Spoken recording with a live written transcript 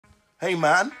Hey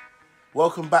man,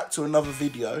 welcome back to another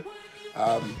video.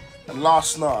 And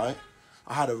last night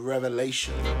I had a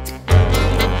revelation.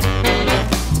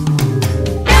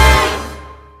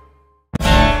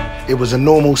 It was a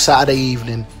normal Saturday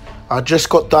evening. I just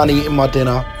got done eating my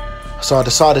dinner, so I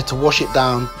decided to wash it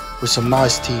down with some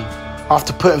nice tea.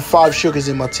 After putting 5 sugars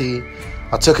in my tea,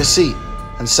 I took a seat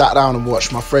and sat down and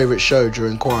watched my favourite show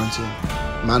during quarantine,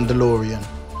 Mandalorian.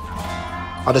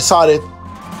 I decided,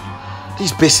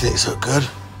 these biscuits look good.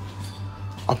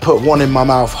 I put one in my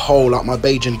mouth whole like my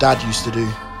Bajan dad used to do.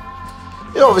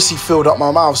 It obviously filled up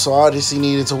my mouth, so I obviously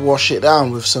needed to wash it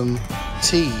down with some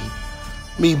tea.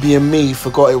 Me being me,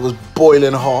 forgot it was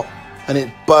boiling hot and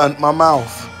it burnt my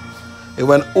mouth. It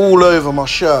went all over my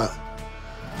shirt.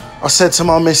 I said to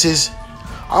my missus,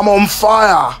 "I'm on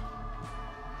fire."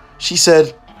 She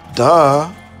said, "Duh,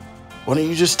 why don't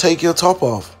you just take your top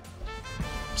off?"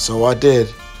 So I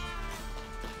did.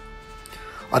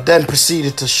 I then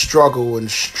proceeded to struggle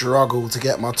to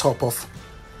get my top off.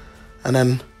 And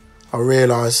then I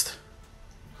realised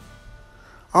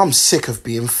I'm sick of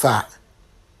being fat.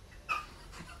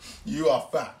 You are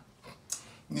fat.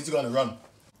 You need to go on a run.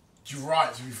 You're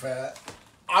right, to be fair.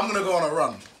 I'm gonna go on a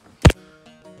run.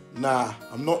 Nah,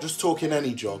 I'm not just talking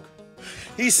any jog.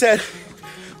 He said,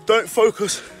 don't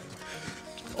focus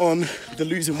on the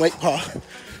losing weight part.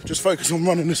 Just focus on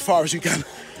running as far as you can.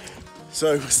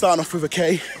 So starting off with a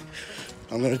K,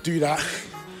 I'm gonna do that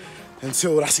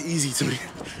until that's easy to me.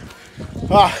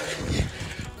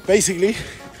 Basically,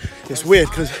 it's weird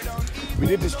because we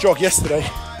did this jog yesterday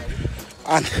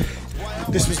and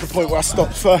this was the point where I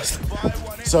stopped first.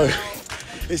 So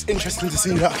it's interesting to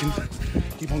see that I can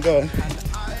keep on going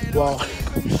while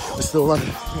we're still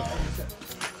running.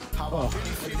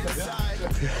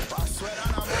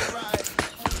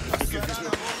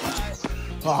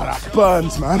 Oh, that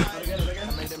burns, man.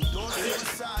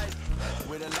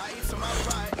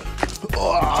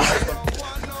 Oh.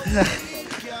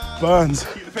 Burns.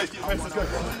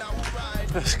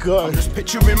 Let's go. I'm just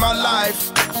picturing my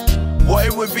life, what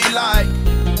it would be like.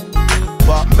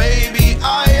 But maybe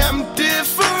I am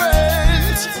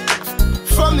different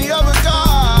from the other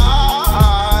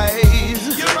guys.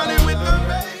 You're running with the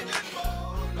rain.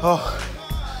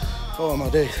 Oh my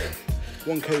days.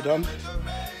 1K done.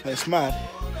 And it's mad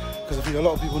because I think a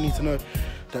lot of people need to know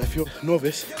that if you're a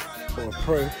novice or a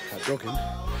pro at jogging,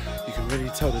 you can really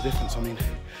tell the difference. I mean,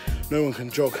 no one can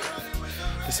jog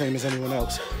the same as anyone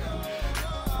else.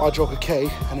 I jog a K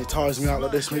and it tires me out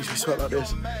like this, makes me sweat like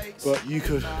this, but you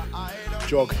could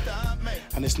jog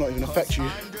and it's not even affect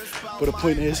you. But the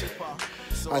point is,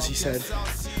 as he said,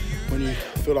 when you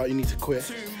feel like you need to quit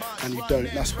and you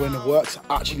don't, that's when the work's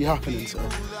actually happening. So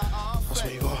that's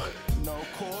what you got.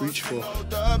 Reach for.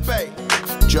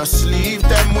 Just leave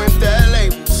them with their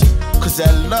labels, cause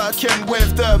they're lurking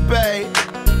with the bait.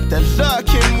 They're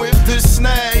lurking with the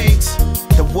snakes.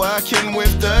 They're working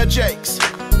with the jakes.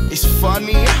 It's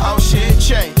funny how shit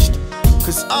changed,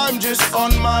 cause I'm just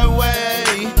on my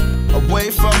way. Away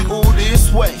from all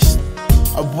this waste,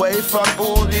 away from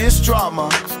all this drama.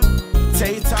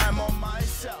 Take time on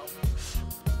myself.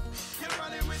 You're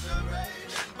running with the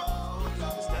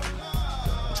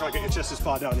Try to get your chest as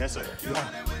far down, yeah, so.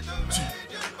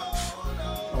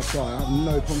 I'll try. I have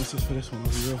no promises for this one, I'll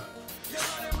be real.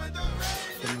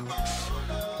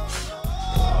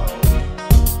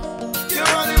 You're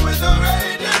running with the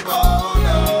rainbow.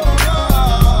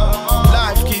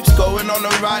 Life keeps going on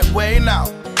the right way now.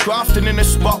 Grafting in the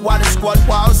spot while the squad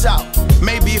wows out.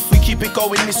 Maybe if we keep it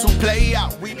going, this will play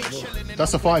out.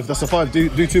 That's a 5, that's a 5.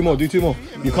 Do 2 more, do 2 more.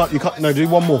 You can't, no, do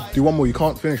one more. Do one more. You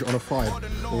can't finish on a 5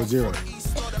 or a 0.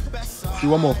 Do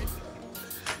one more.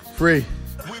 3,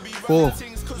 4,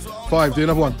 5. Do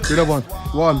another one. Do another one.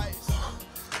 1.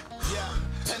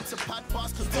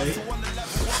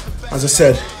 As I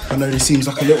said, I know this seems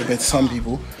like a little bit to some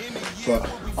people, but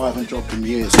I haven't jogged in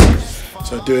years.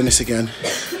 So doing this again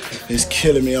is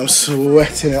killing me. I'm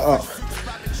sweating it up.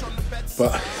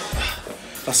 But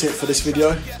that's it for this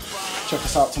video. Check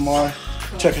us out tomorrow.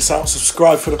 Check us out,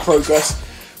 subscribe for the progress.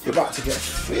 We're about to get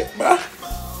fit, man.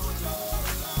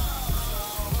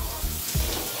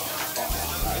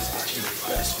 That is actually the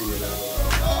best video ever.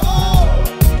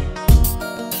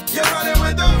 You're running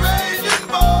with the rain.